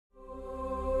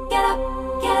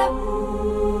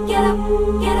get up,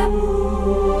 get up,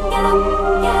 get up,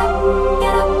 get up,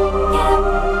 get up, get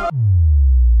up.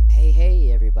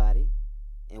 Hey, everybody,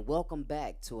 and welcome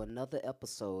back to another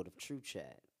episode of True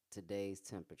Chat, Today's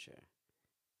Temperature.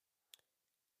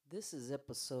 This is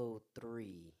episode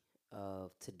 3 of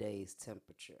Today's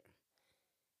Temperature,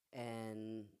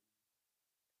 and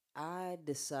I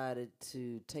decided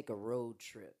to take a road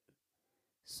trip.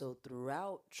 So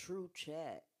throughout True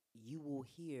Chat, you will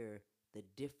hear the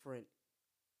different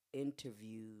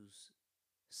interviews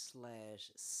slash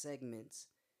segments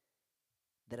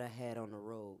that I had on the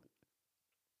road.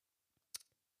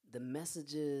 The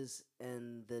messages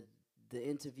and the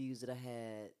interviews that I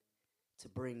had to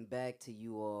bring back to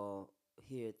you all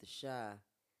here at the Shy,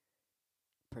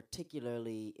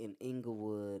 particularly in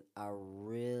Inglewood, are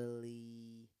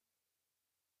really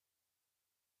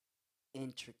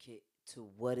intricate to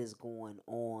what is going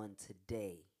on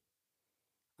today.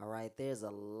 All right, there's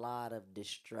a lot of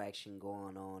distraction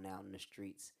going on out in the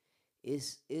streets.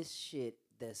 It's shit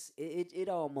that's it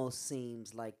almost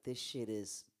seems like this shit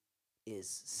is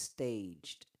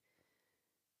staged.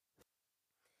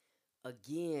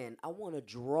 Again, I want to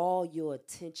draw your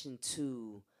attention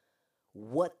to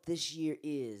what this year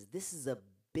is. This is a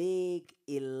big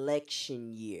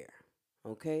election year,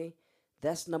 okay?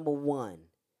 That's number 1.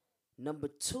 Number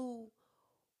 2,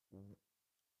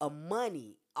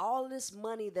 all this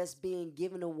money that's being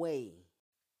given away,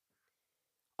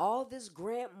 all this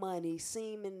grant money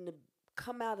seeming to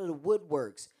come out of the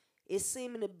woodworks, it's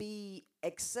seeming to be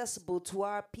accessible to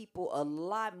our people a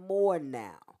lot more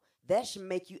now. That should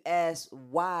make you ask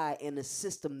why in a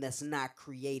system that's not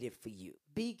created for you.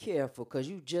 Be careful, because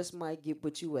you just might get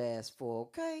what you asked for,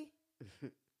 okay?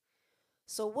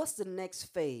 So what's the next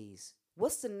phase?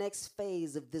 What's the next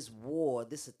phase of this war,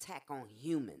 this attack on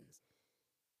humans?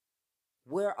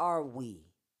 Where are we?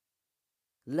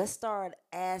 Let's start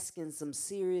asking some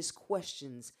serious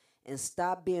questions and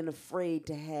stop being afraid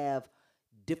to have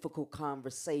difficult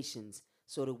conversations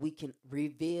so that we can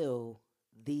reveal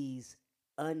these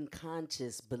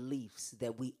unconscious beliefs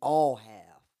that we all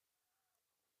have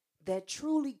that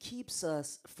truly keeps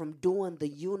us from doing the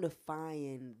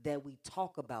unifying that we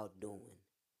talk about doing.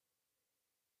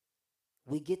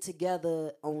 We get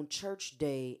together on church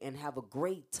day and have a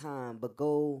great time, but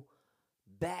go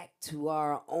back to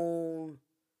our own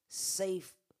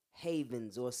safe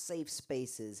havens or safe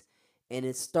spaces, and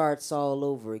it starts all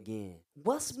over again.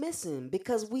 What's missing?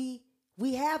 Because we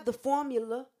have the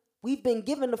formula. We've been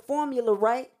given the formula,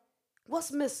 right?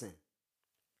 What's missing?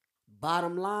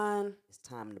 Bottom line, it's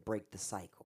time to break the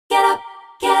cycle. Get up,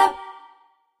 get up,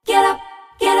 get up,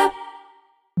 get up.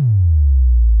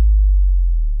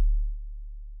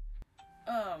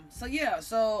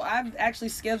 So I've actually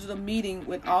scheduled a meeting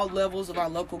with all levels of our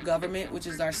local government, which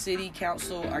is our city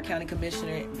council, our county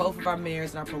commissioner, both of our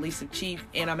mayors, and our police chief,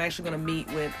 and I'm actually going to meet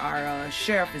with our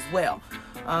sheriff as well.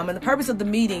 And the purpose of the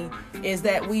meeting is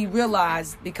that we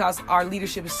realize, because our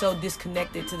leadership is so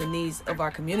disconnected to the needs of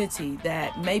our community,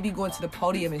 that maybe going to the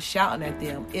podium and shouting at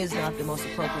them is not the most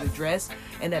appropriate address,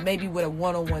 and that maybe with a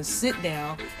one-on-one sit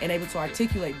down and able to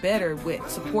articulate better with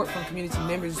support from community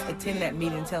members attending that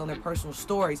meeting and telling their personal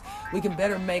stories, we can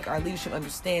better make our leadership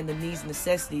understand the needs and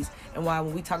necessities, and why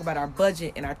when we talk about our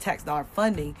budget and our tax dollar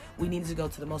funding, we need to go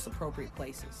to the most appropriate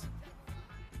places.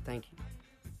 Thank you.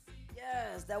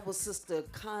 Yes, that was Sister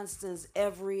Constance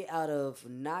Every out of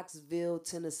Knoxville,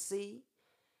 Tennessee.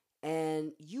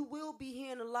 And you will be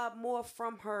hearing a lot more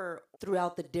from her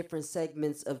throughout the different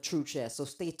segments of True Chat, so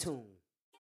stay tuned.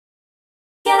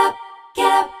 Get up,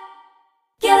 get up,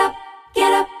 get up,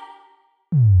 get up.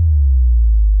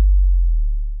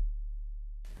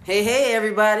 Hey,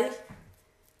 everybody.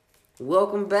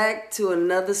 Welcome back to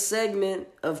another segment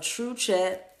of True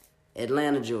Chat,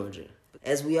 Atlanta, Georgia.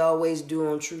 As we always do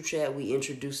on True Chat, we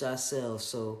introduce ourselves,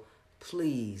 so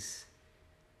please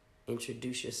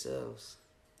introduce yourselves.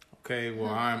 Okay, well,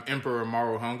 I'm Emperor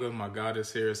Maruhunga. My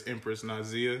goddess here is Empress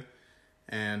Nazia,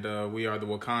 and we are the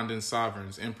Wakandan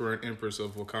sovereigns, Emperor and Empress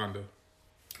of Wakanda.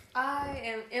 I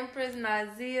am Empress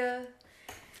Nazia.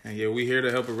 And yeah, we're here to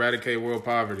help eradicate world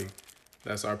poverty.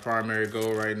 That's our primary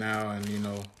goal right now, and,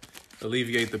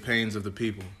 alleviate the pains of the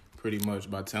people, pretty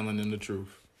much, by telling them the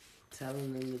truth.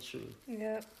 Telling them the truth.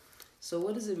 Yep. So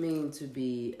what does it mean to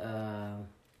be an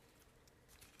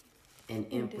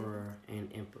emperor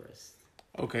and empress?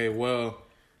 Okay, well,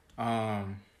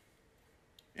 an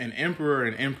emperor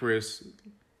and empress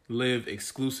live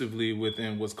exclusively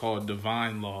within what's called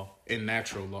divine law and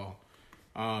natural law.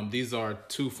 These are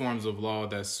two forms of law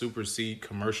that supersede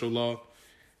commercial law.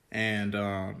 And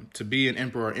to be an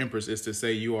emperor or empress is to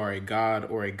say you are a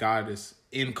god or a goddess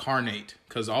incarnate,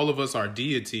 because all of us are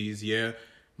deities, yeah.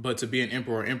 But to be an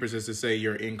emperor or empress is to say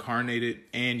you're incarnated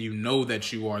and you know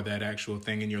that you are that actual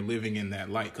thing and you're living in that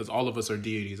light. Because all of us are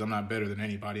deities. I'm not better than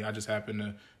anybody. I just happen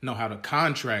to know how to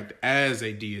contract as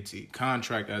a deity,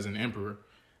 contract as an emperor,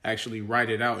 actually write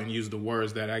it out and use the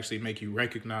words that actually make you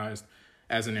recognized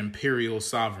as an imperial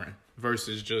sovereign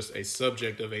versus just a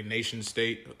subject of a nation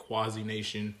state, a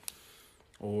quasi-nation,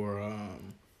 or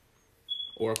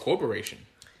a corporation.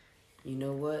 You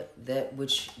know what? That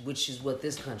which is what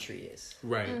this country is.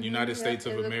 Right. United States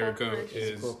of It's a America corporation. It's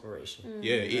a is... corporation.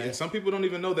 Yeah, and some people don't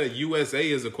even know that USA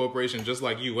is a corporation, just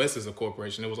like US is a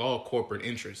corporation. It was all corporate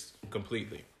interests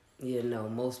completely. Yeah, no,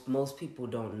 most people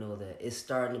don't know that. It's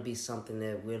starting to be something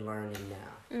that we're learning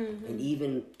now. And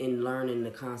even in learning the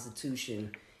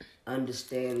Constitution,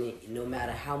 understanding, no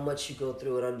matter how much you go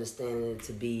through it, understanding it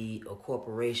to be a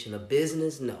corporation, a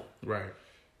business, no. Right.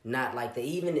 Not like that.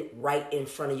 Even right in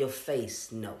front of your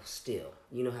face, no, still.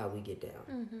 You know how we get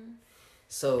down.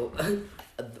 So,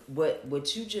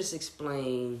 what you just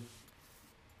explained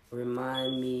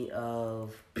remind me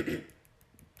of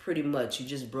pretty much, you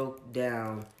just broke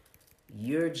down,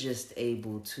 you're just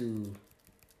able to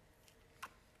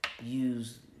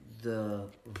use the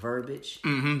verbiage.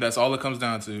 That's all it comes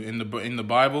down to. In the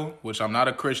Bible, which I'm not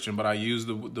a Christian, but I use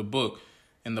the book.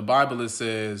 In the Bible, it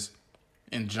says...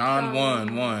 In John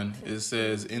 1:1, it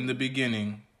says, in the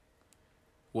beginning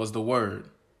was the Word,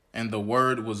 and the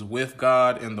Word was with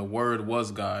God, and the Word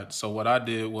was God. So what I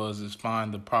did is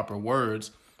find the proper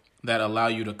words that allow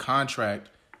you to contract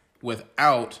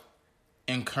without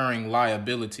incurring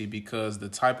liability, because the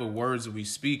type of words we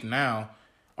speak now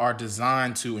are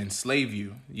designed to enslave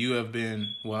you. You have been,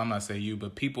 well, I'm not saying you,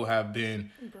 but people have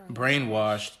been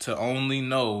brainwashed to only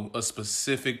know a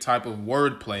specific type of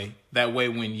wordplay. That way,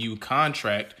 when you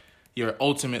contract, you're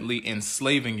ultimately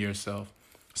enslaving yourself.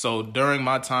 So during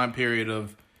my time period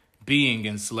of being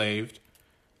enslaved,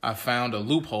 I found a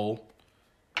loophole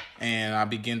and I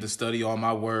began to study all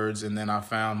my words, and then I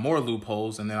found more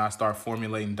loopholes, and then I start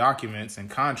formulating documents and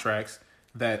contracts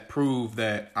that prove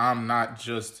that I'm not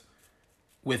just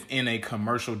within a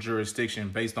commercial jurisdiction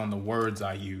based on the words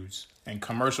I use. And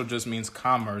commercial just means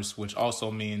commerce, which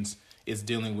also means it's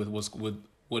dealing with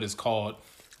what is called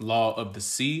law of the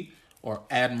sea or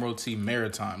admiralty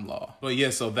maritime law. But yeah,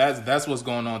 so that's what's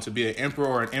going on. To be an emperor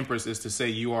or an empress is to say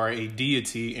you are a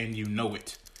deity and you know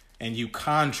it. And you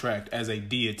contract as a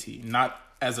deity, not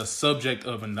as a subject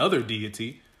of another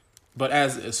deity, but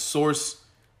as a source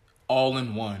all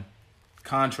in one.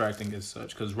 Contracting as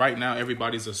such, because right now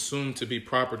everybody's assumed to be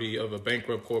property of a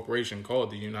bankrupt corporation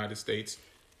called the United States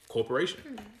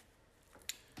Corporation.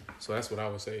 So that's what I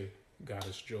would say,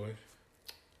 Goddess Joy.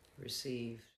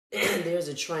 Received. There's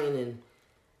a training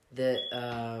that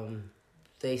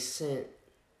they sent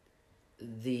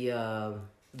the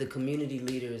community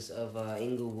leaders of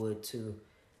Inglewood to,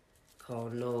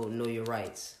 called Know Your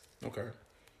Rights. Okay.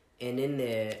 And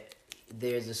in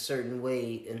there's a certain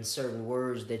way and certain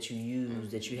words that you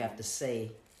use that you have to say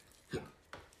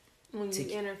when you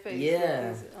interface with these,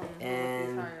 and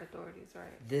these higher authorities,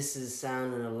 right? This is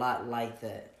sounding a lot like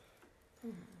that.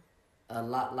 A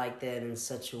lot like that in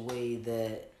such a way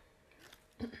that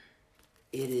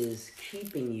it is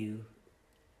keeping you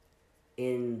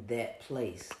in that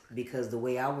place. Because the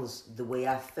way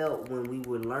I felt when we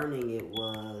were learning it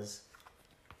was,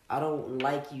 I don't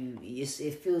like you.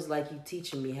 It feels like you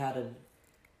teaching me how to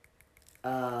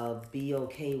be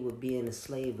okay with being a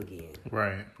slave again.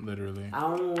 Right, literally. I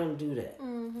don't want to do that.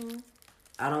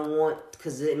 I don't want,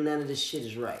 because none of this shit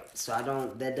is right. So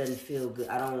that doesn't feel good.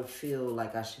 I don't feel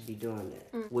like I should be doing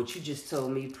that. What you just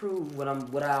told me prove what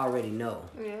I already know.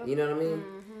 Yep. You know what I mean?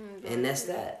 And that's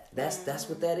that. That's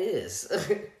what that is.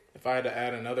 If I had to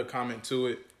add another comment to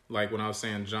it, like when I was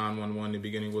saying John 1:1, in the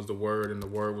beginning was the Word, and the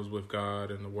Word was with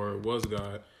God, and the Word was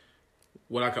God.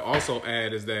 What I could also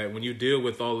add is that when you deal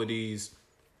with all of these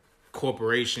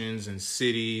corporations and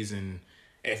cities and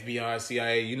FBI,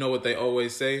 CIA, you know what they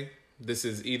always say? This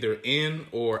is either in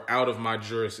or out of my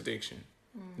jurisdiction.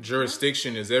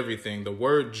 Jurisdiction is everything. The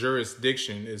word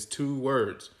jurisdiction is two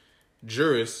words.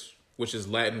 Juris, which is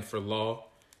Latin for law,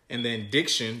 and then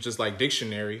diction, just like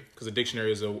dictionary, because a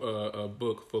dictionary is a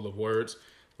book full of words.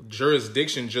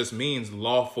 Jurisdiction just means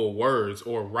lawful words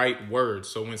or right words.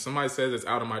 So when somebody says it's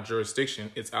out of my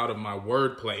jurisdiction, it's out of my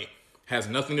wordplay. Has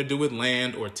nothing to do with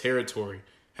land or territory.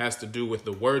 Has to do with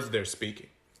the words they're speaking.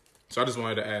 So I just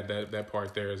wanted to add that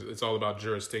part there. It's all about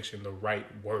jurisdiction, the right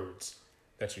words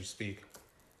that you speak.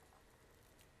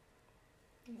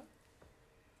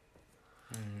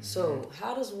 So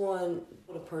how does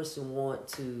a person want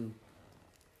to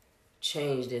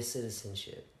change their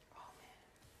citizenship?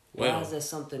 Why is that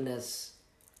something that's...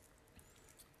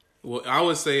 Well, I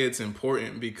would say it's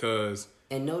important because...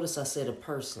 And notice I said a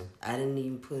person. I didn't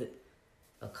even put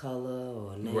a color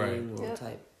or a name or a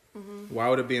type. Mm-hmm. Why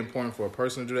would it be important for a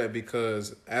person to do that?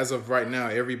 Because as of right now,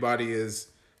 everybody is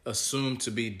assumed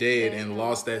to be dead and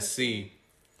lost at sea.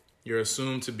 You're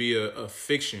assumed to be a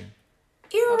fiction.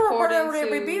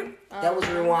 That was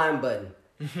the rewind button.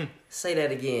 Say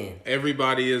that again.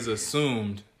 Everybody is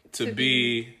assumed to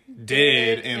be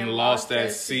dead and lost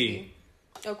at sea.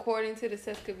 According to the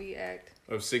Tuskegee Act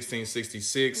of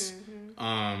 1666,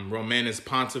 Romanus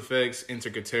Pontifex Inter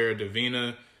Caetera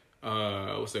Divina,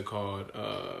 what's that called?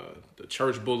 The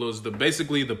church bulls.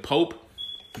 Basically the Pope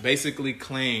basically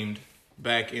claimed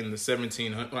back in the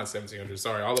 1700s,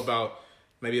 sorry,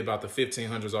 maybe about the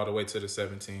 1500s all the way to the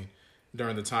 1700s,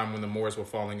 during the time when the Moors were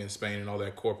falling in Spain and all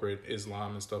that corporate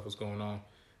Islam and stuff was going on.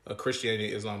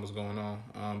 Christianity, Islam was going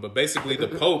on. But basically the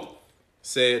Pope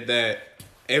said that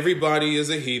everybody is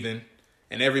a heathen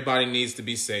and everybody needs to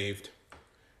be saved.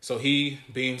 So he,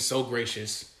 being so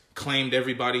gracious, claimed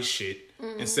everybody's shit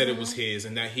and said it was his,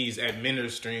 and that he's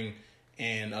administering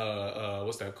and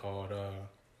what's that called?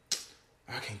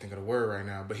 I can't think of the word right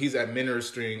now, but he's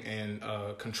administering and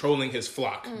controlling his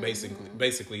flock.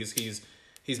 Basically,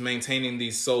 he's maintaining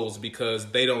these souls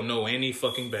because they don't know any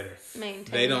fucking better.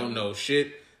 They don't know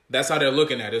shit. That's how they're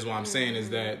looking at it, is what I'm saying, is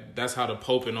that's how the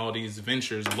Pope and all these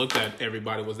ventures looked at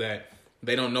everybody, was that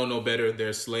they don't know no better.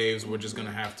 They're slaves. We're just going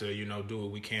to have to, do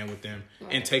what we can with them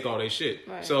and take all their shit.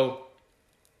 Right. So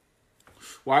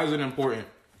why is it important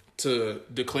to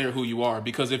declare who you are?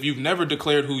 Because if you've never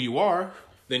declared who you are,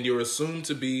 then you're assumed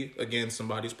to be, again,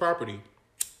 somebody's property.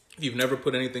 If you've never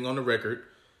put anything on the record,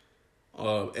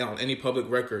 on any public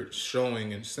record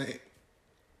showing and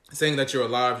saying that you're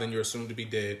alive, then you're assumed to be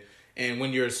dead. And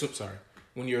when you're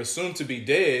assumed to be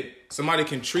dead, somebody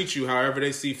can treat you however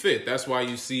they see fit. That's why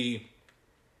you see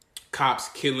cops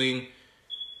killing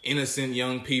innocent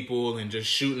young people and just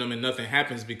shooting them and nothing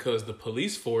happens, because the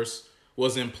police force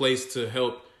was in place to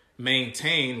help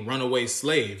maintain runaway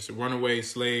slaves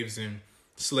and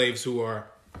slaves who are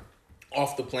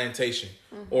off the plantation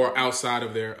or outside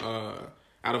of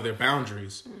their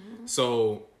boundaries.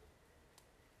 So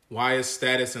why is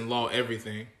status and law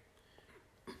everything?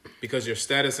 Because your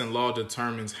status and law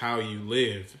determines how you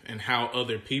live and how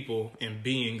other people and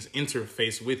beings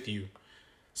interface with you.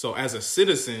 So as a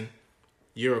citizen,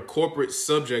 you're a corporate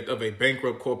subject of a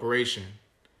bankrupt corporation.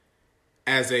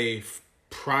 As a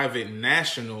private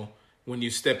national, when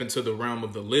you step into the realm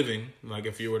of the living, like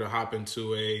if you were to hop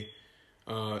into an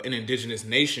indigenous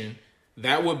nation,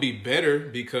 that would be better,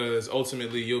 because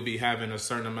ultimately you'll be having a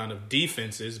certain amount of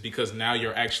defenses, because now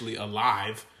you're actually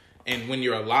alive. And when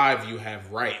you're alive, you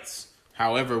have rights.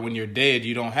 However, when you're dead,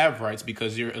 you don't have rights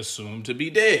because you're assumed to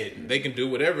be dead. They can do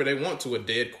whatever they want to a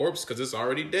dead corpse because it's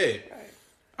already dead.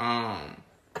 And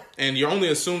you're only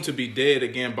assumed to be dead,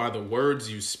 again, by the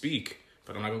words you speak.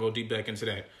 But I'm not going to go deep back into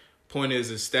that. Point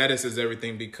is status is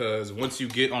everything, because once you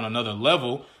get on another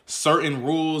level, certain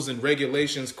rules and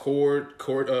regulations,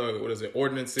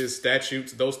 ordinances,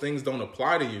 statutes, those things don't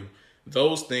apply to you.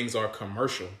 Those things are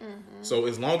commercial. So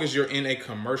as long as you're in a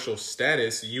commercial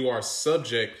status, you are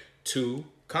subject to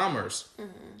commerce.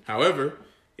 However,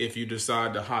 if you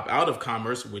decide to hop out of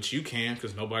commerce, which you can,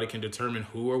 because nobody can determine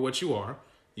who or what you are,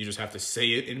 you just have to say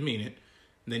it and mean it,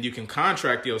 then you can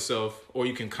contract yourself, or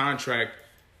you can contract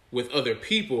with other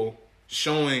people,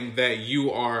 showing that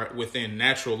you are within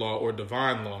natural law or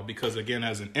divine law. Because again,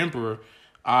 as an emperor,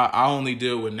 I only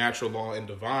deal with natural law and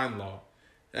divine law.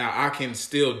 Now, I can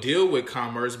still deal with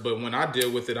commerce, but when I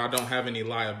deal with it, I don't have any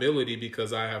liability,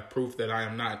 because I have proof that I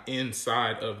am not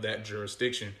inside of that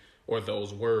jurisdiction or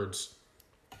those words.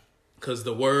 Because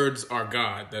the words are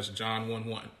God. That's John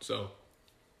 1:1.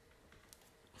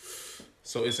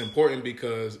 So it's important,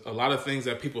 because a lot of things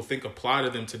that people think apply to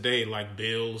them today, like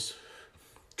bills,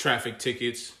 traffic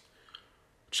tickets,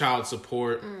 child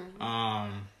support,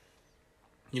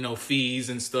 fees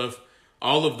and stuff,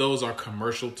 all of those are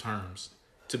commercial terms.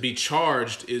 To be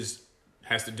charged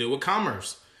has to deal with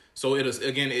commerce. So it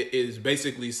is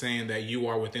basically saying that you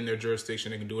are within their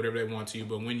jurisdiction. They can do whatever they want to you.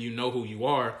 But when you know who you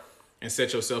are and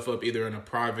set yourself up either in a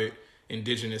private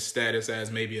indigenous status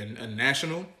as maybe a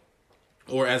national,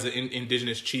 or as an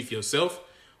indigenous chief yourself,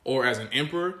 or as an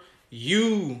emperor,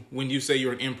 when you say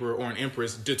you're an emperor or an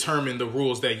empress, determine the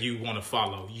rules that you want to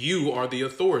follow. You are the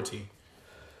authority.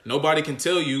 Nobody can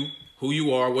tell you who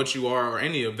you are, what you are, or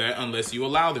any of that unless you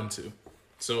allow them to.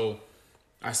 So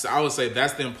I would say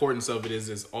that's the importance of it, is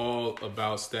it's all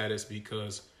about status,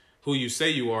 because who you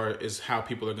say you are is how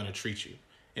people are going to treat you.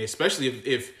 And especially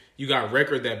you got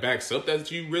record that backs up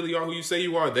that you really are who you say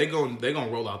you are, they gonna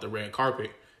roll out the red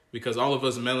carpet, because all of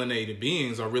us melanated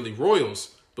beings are really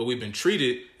royals, but we've been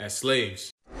treated as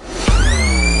slaves.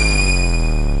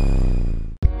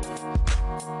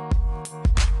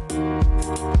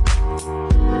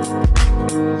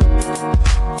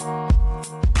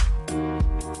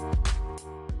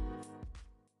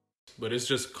 But it's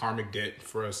just karmic debt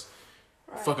for us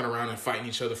fucking around and fighting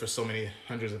each other for so many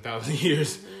hundreds of thousands of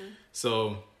years.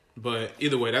 So, but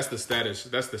either way, that's the status.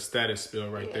 That's the status spill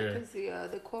right there.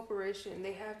 Because the corporation,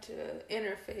 they have to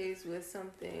interface with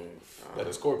something That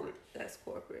is corporate. That's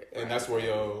corporate, And right? that's where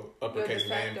your uppercase de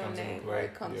name facto comes into name, play.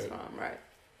 right, comes from, right?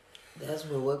 That's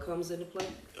where what comes into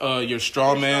play? Your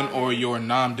straw man or your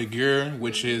nom de guerre,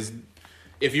 which is,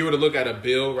 if you were to look at a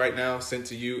bill right now sent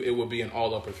to you, it would be in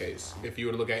all uppercase. If you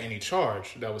were to look at any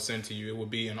charge that was sent to you, it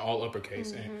would be in all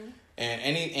uppercase. And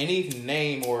any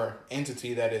name or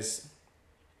entity that is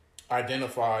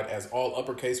identified as all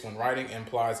uppercase when writing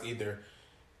implies either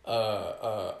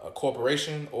a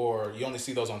corporation, or you only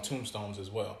see those on tombstones as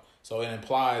well. So it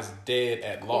implies dead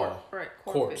at law. Right,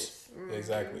 Corpse.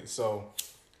 Exactly. So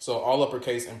all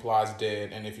uppercase implies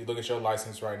dead. And if you look at your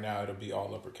license right now, it'll be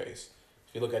all uppercase.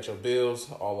 If you look at your bills,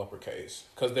 all uppercase,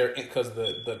 because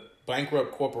the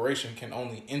bankrupt corporation can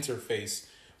only interface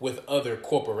with other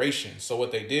corporations. So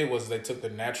what they did was they took the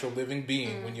natural living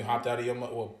being when you popped out of your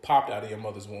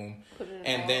mother's womb,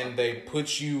 and then they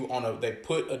put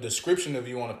a description of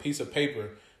you on a piece of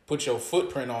paper, put your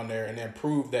footprint on there, and then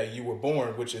prove that you were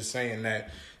born, which is saying that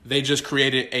they just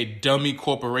created a dummy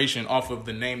corporation off of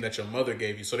the name that your mother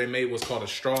gave you. So they made what's called a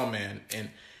straw man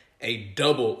and a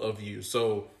double of you.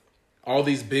 So all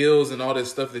these bills and all this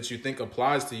stuff that you think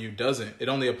applies to you doesn't. It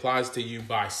only applies to you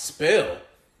by spell.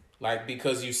 Like,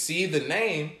 because you see the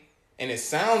name and it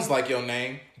sounds like your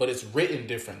name, but it's written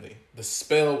differently. The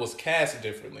spell was cast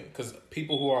differently, because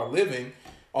people who are living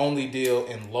only deal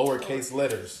in lowercase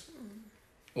letters.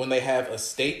 When they have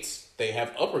estates, they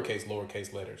have uppercase,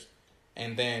 lowercase letters.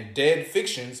 And then dead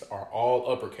fictions are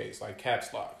all uppercase, like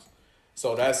caps locks.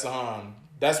 So that's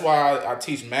why I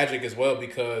teach magic as well,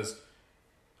 because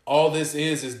all this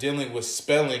is dealing with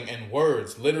spelling and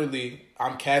words. Literally,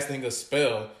 I'm casting a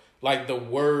spell. Like the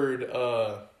word,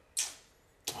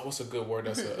 what's a good word?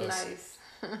 That's Nice.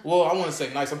 Well, I want to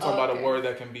say nice. I'm talking about a word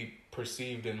that can be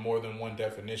perceived in more than one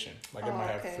definition. Like it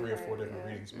might have 3 or 4 different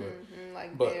readings.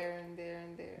 But there and there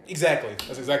and there. Exactly.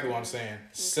 That's exactly what I'm saying.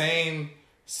 Same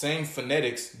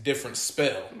phonetics, different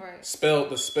spell. Right.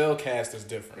 The spell cast is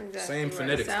different. Exactly, Same right.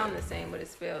 phonetics. It sound the same, but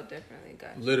it's spelled differently.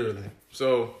 Gotcha. Literally.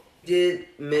 So Did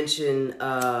mention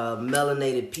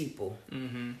melanated people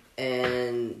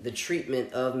and the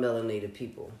treatment of melanated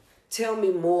people. Tell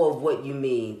me more of what you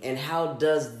mean, and how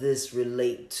does this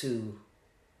relate to,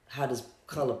 how does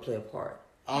color play a part?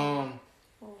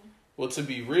 Well, to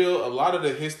be real, a lot of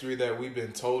the history that we've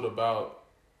been told about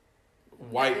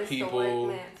white people the white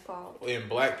man's fault. and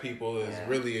black people is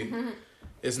really,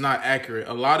 it's not accurate.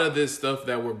 A lot of this stuff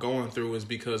that we're going through is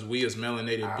because we as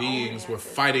melanated beings were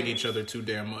fighting each other too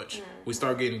damn much. We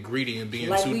start getting greedy and being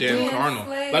Like too we damn did. carnal.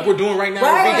 Slave. Like we're doing right now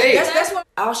Right, every day. that's what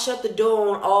I'll shut the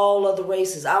door on all other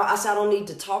races. I said I don't need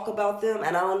to talk about them,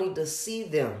 and I don't need to see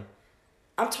them.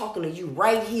 I'm talking to you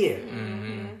right here,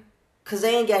 cause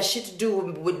they ain't got shit to do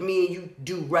with what me and you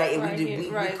do right, and we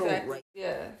code exactly. right.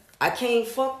 Yeah. I can't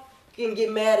fucking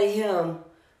get mad at him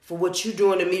for what you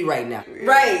doing to me right now.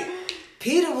 Right?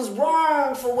 Peter was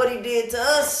wrong for what he did to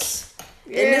us,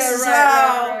 and this is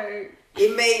how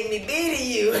it made me be to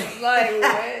you. Like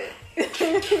what?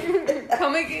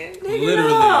 Come again? Literally.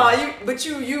 No, but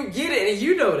you get it, and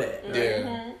you know that.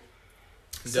 Yeah.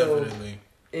 So, Definitely.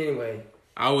 Anyway,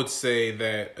 I would say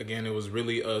that, again, it was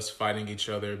really us fighting each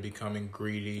other, becoming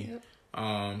greedy.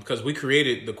 Because we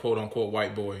created the quote-unquote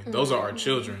white boy. Those are our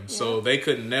children. So they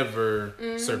could never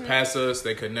surpass us.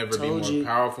 They could never be more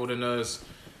powerful than us.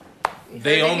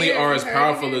 They only are as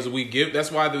powerful as we give.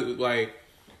 That's why,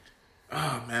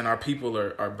 our people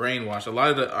are brainwashed. A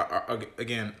lot of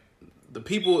the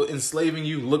people enslaving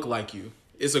you look like you.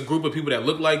 It's a group of people that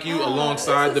look like you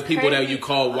alongside the people that you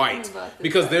call white.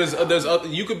 Because there's other,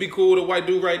 you could be cool with a white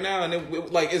dude right now, and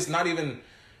it's not even.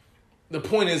 The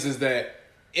point is that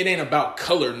it ain't about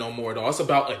color no more, though. It's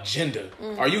about agenda.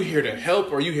 Are you here to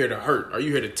help, or are you here to hurt? Are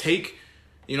you here to take?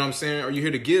 You know what I'm saying? Are you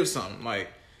here to give something?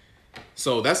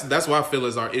 So that's why I feel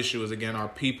is our issue is, again, our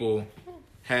people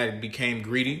became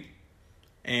greedy,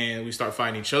 and we start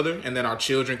fighting each other, and then our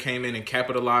children came in and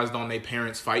capitalized on their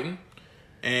parents fighting,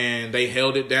 and they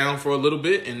held it down for a little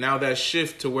bit, and now that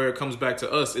shift to where it comes back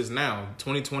to us is now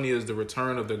 2020 is the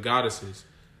return of the goddesses.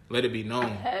 Let it be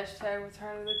known. Hashtag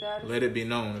return of the goddess. Let it be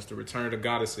known. It's the return of the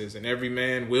goddesses. And every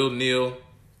man will kneel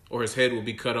or his head will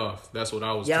be cut off. That's what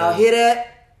I was Y'all told. hear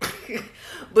that?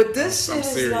 But this I'm shit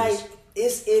is serious. like,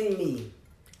 it's in me.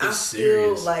 I feel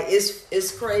serious. like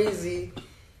it's crazy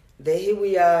that here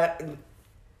we are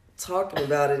talking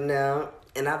about it now.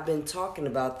 And I've been talking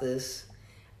about this.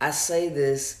 I say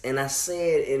this and I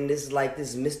say it in this like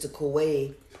this mystical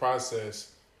way.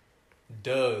 Process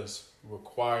does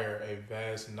require a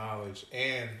vast knowledge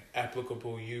and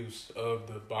applicable use of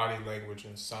the body language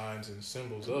and signs and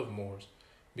symbols of Moors.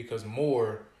 Because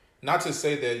Moor, not to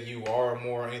say that you are a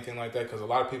Moor or anything like that, because a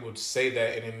lot of people say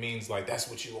that and it means like that's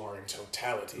what you are in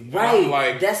totality. Right. I'm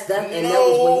like, that's that and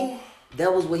no.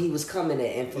 that was what he was coming at.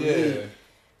 And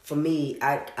for me,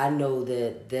 I know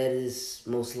that is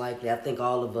most likely. I think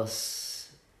all of us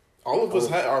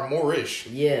are Moorish.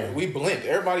 Yeah. We blend.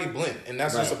 Everybody blend. And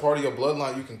that's just a Right. part of your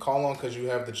bloodline you can call on because you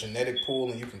have the genetic pool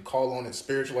and you can call on it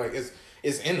spiritual. Like,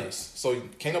 it's in us. So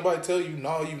can't nobody tell you,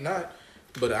 no, you not.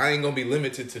 But I ain't going to be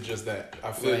limited to just that.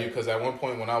 I feel you, because at one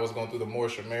point when I was going through the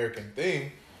Moorish American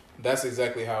thing, that's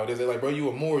exactly how it is. They're like, bro, you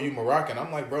a Moor, you Moroccan.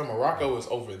 I'm like, bro, Morocco is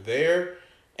over there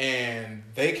and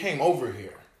they came over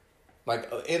here. Like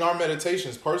in our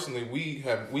meditations, personally,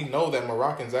 we know that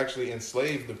Moroccans actually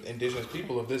enslaved the indigenous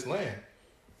people of this land.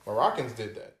 Moroccans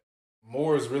did that.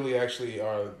 Moors really actually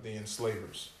are the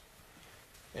enslavers.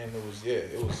 And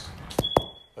it was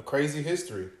a crazy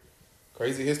history.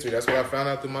 Crazy history. That's what I found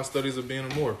out through my studies of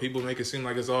being a Moor. People make it seem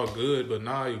like it's all good, but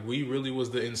nah, we really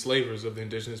was the enslavers of the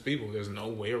indigenous people. There's no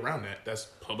way around that. That's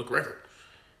public record.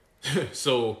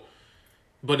 So,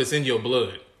 but it's in your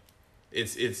blood.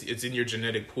 It's in your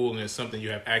genetic pool, and it's something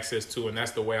you have access to, and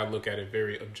that's the way I look at it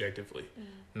very objectively.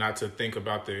 Not to think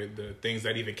about the things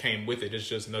that even came with it. It's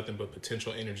just nothing but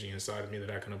potential energy inside of me that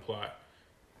I can apply,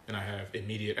 and I have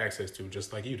immediate access to,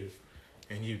 just like you do,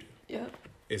 and you do. Yep.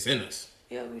 It's in us,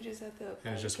 Yeah, we just have to.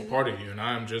 and it's just a part of you, and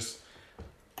I am just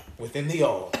within the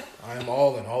all. I am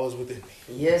all, and all is within me.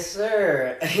 Yes,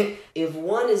 sir. If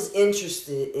one is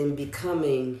interested in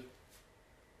becoming,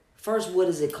 first, what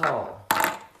is it called?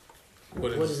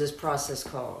 What is this process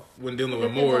called? When dealing with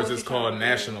Depends on Moors, what it's you're called trying to do.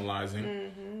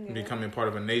 nationalizing, becoming part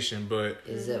of a nation. But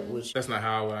Is that which? that's not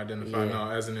how I would identify. Yeah.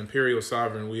 No, as an imperial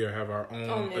sovereign, we have our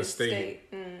own estate.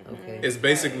 Okay. It's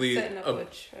basically Setting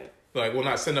up like, well,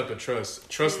 not setting up a trust.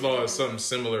 Trust law is something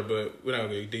similar, but we're not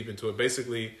going to get deep into it.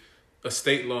 Basically, a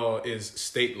state law is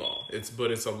state law. It's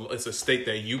a state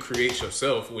that you create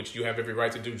yourself, which you have every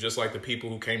right to do, just like the people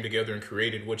who came together and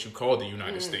created what you call the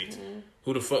United States.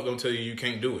 Who the fuck gonna tell you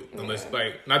can't do it? Unless,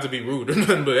 like, not to be rude or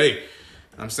nothing, but hey,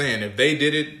 I'm saying if they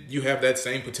did it, you have that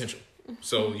same potential.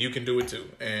 So you can do it too.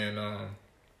 And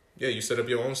you set up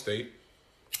your own state,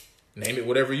 name it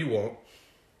whatever you want,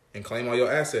 and claim all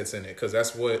your assets in it, because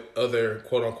that's what other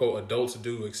quote-unquote adults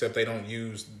do, except they don't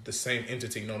use the same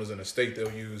entity known as an estate.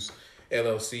 They'll use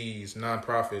LLCs,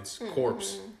 nonprofits,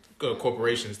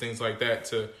 corporations, things like that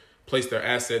to place their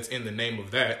assets in the name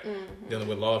of that. Dealing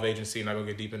with law of agency, not going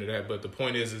to get deep into that. But the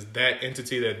point is that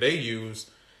entity that they use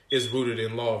is rooted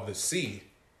in law of the sea,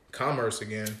 commerce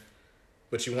again.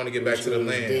 But you want to get back to the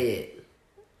land. Dead.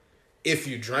 If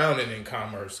you drown in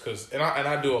commerce, and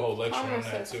I do a whole lecture on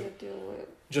that too.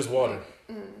 Just water.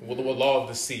 Well, the law of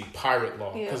the sea, pirate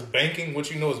law. Because banking, what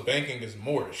you know is banking is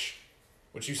Moorish.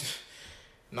 What you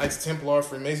Knights Templar,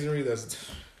 Freemasonry, that's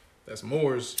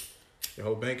Moors, your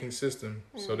whole banking system.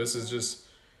 So this is just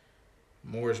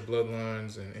Moorish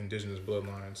bloodlines and indigenous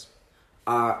bloodlines.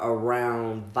 Are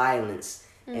around violence,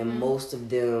 and most of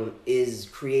them is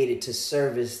created to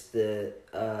service the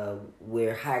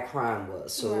where high crime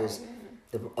was. So it was,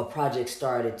 a project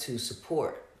started to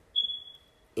support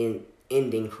in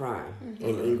ending crime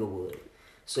in Inglewood.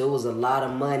 So it was a lot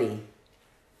of money.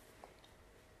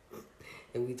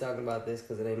 And we talking about this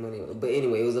because it ain't money. But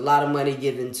anyway, it was a lot of money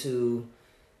given to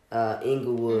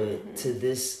Inglewood, to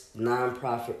this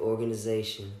nonprofit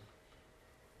organization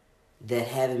that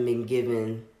haven't been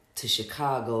given to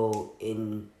Chicago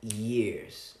in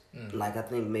years. Like, I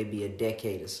think maybe a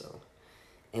decade or so.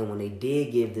 And when they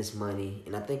did give this money,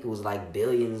 and I think it was like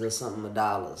billions or something of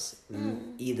dollars. I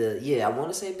want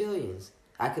to say billions.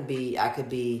 I could be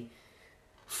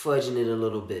fudging it a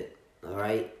little bit, all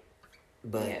right?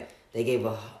 But they gave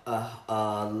a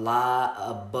buttload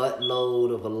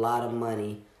of a lot of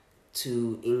money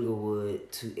to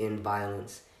Inglewood to end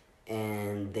violence.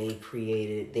 And they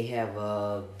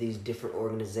have these different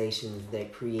organizations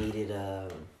that created a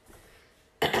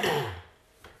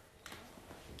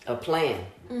plan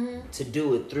to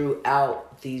do it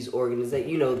throughout these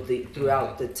organizations,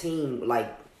 throughout the team,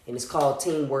 like, and it's called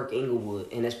Teamwork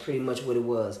Inglewood, and that's pretty much what it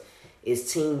was.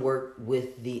 It's teamwork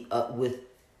with with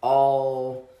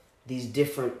all these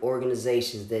different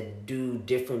organizations that do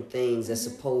different things that's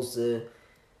supposed to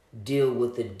deal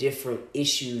with the different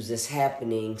issues that's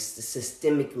happening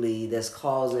systemically that's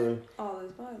causing all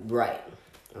this violence. right.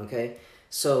 Okay,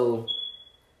 so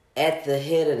at the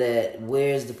head of that,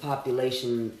 where's the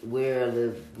population? Where are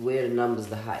the numbers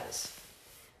the highest?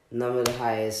 Number the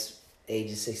highest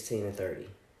ages 16 and 30.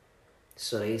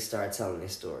 So they start telling their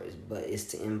stories, but it's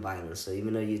to end violence. So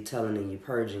even though you're telling and you're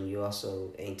purging, you also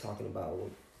ain't talking about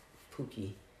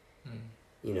Pookie,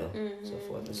 so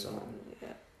forth and so on.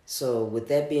 Yeah. So with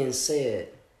that being said,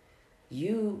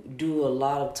 you do a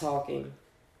lot of talking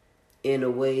in a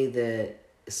way that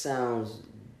sounds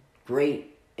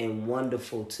great and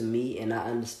wonderful to me, and I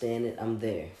understand it. I'm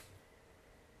there.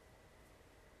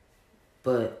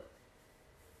 But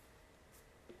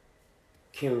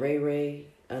can Ray Ray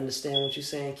understand what you're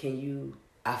saying? Can you?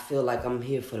 I feel like I'm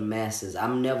here for the masses.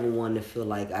 I'm never one to feel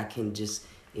like I can just,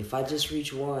 if I just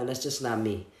reach one, that's just not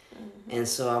me. And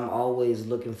so I'm always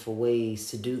looking for ways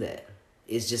to do that.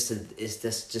 That's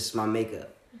just my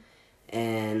makeup.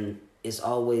 And it's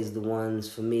always the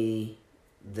ones for me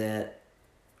that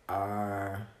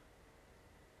are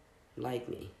like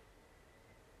me.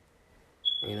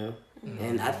 You know?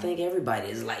 And I think everybody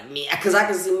is like me, because I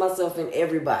can see myself in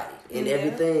everybody, in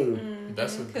everything.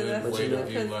 That's a good way to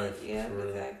view life. Yeah, for real.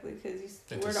 exactly. Because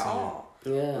And we're to the see all.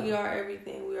 Yeah. We are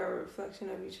everything. We are a reflection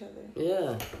of each other.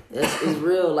 Yeah, it's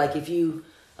real. Like if you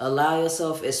allow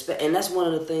yourself, and that's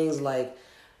one of the things. Like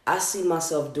I see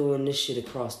myself doing this shit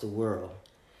across the world,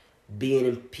 being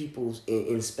in people's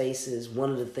in spaces.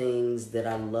 One of the things that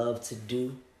I love to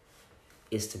do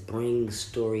is to bring the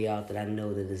story out that I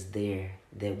know that is there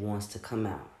that wants to come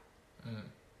out.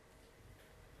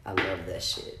 I love that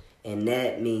shit, and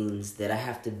that means that I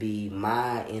have to be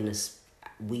my inner.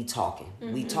 We talking.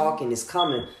 We talking is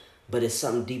coming, but it's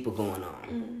something deeper going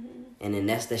on. And then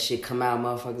that's that shit come out,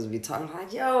 motherfuckers be talking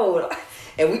like, yo.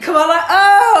 And we come out like,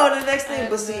 oh, the next thing.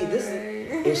 But see, this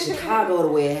is, in Chicago, the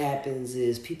way it happens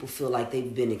is people feel like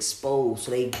they've been exposed.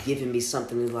 So they giving me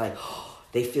something that's like, oh,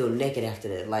 they feel naked after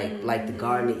that. Like the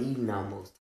Garden of Eden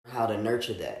almost. How to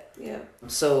nurture that. Yeah.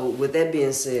 So with that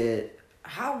being said,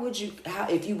 how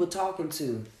if you were talking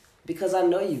to, because I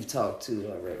know you've talked to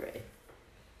Ray Ray.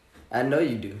 I know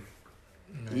you do.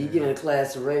 Man. You get in a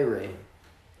class of Ray Ray.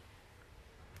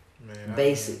 Man,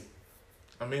 Basic.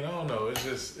 I mean, I don't know.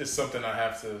 It's something I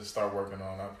have to start working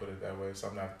on. I'll put it that way.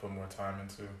 Something I have to put more time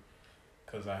into,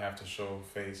 because I have to show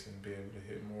face and be able to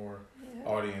hit more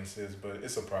audiences. But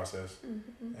it's a process,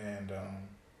 and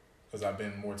because I've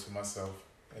been more to myself,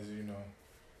 as you know.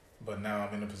 But now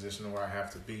I'm in a position where I have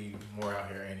to be more out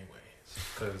here anyway.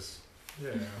 Because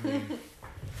I mean,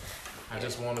 I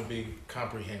just want to be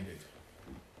comprehended,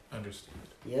 understood.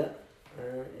 Yep.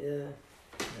 Yeah.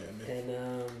 Yeah, man.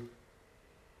 And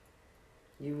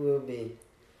you will be.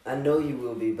 I know you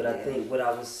will be, but I think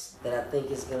I think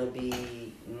it's gonna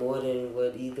be more than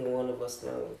what either one of us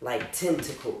know. Like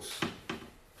tentacles.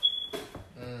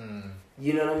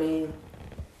 You know what I mean?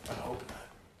 I hope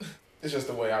not. It's just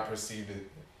the way I perceived it.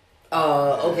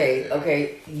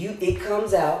 Okay. It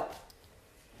comes out.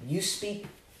 You speak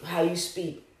how you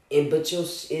speak, but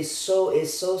it's so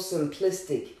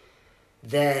simplistic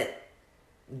that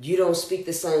you don't speak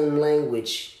the same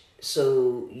language,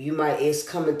 so it's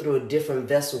coming through a different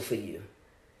vessel for you.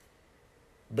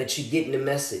 But you're getting the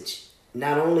message.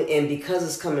 Not only, and because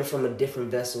it's coming from a different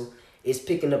vessel, it's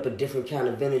picking up a different kind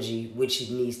of energy, which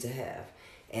it needs to have.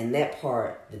 And that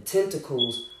part, the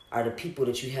tentacles, are the people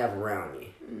that you have around you.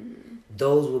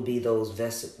 Those will be those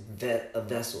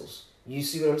vessels. You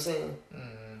see what I'm saying?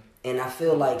 And I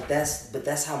feel like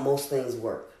that's how most things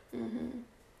work.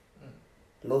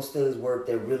 Most things work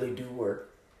that really do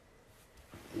work,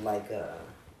 like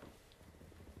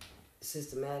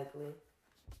systematically.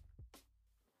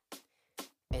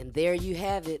 And there you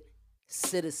have it,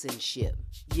 citizenship.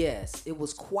 Yes, it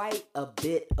was quite a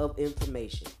bit of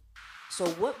information. So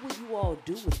what will you all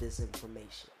do with this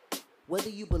information? Whether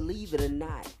you believe it or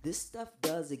not, this stuff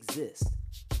does exist.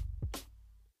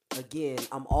 Again,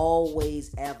 I'm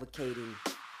always advocating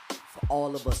for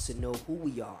all of us to know who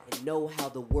we are and know how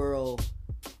the world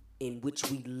in which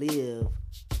we live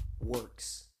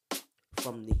works.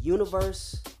 From the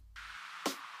universe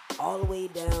all the way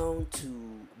down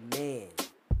to man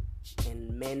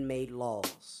and man-made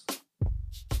laws.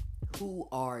 Who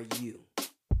are you?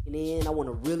 And then I want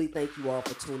to really thank you all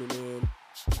for tuning in.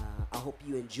 I hope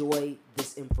you enjoyed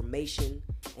this information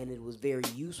and it was very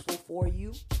useful for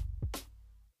you.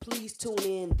 Please tune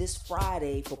in this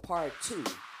Friday for part 2.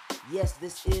 Yes,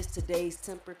 this is today's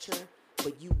temperature.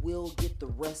 but you will get the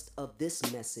rest of this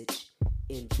message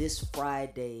in this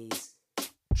Friday's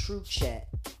True Chat,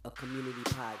 a community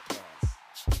podcast.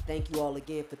 Thank you all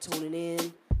again for tuning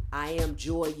in. I am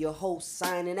Joy, your host,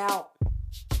 signing out.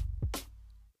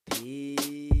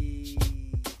 Peace.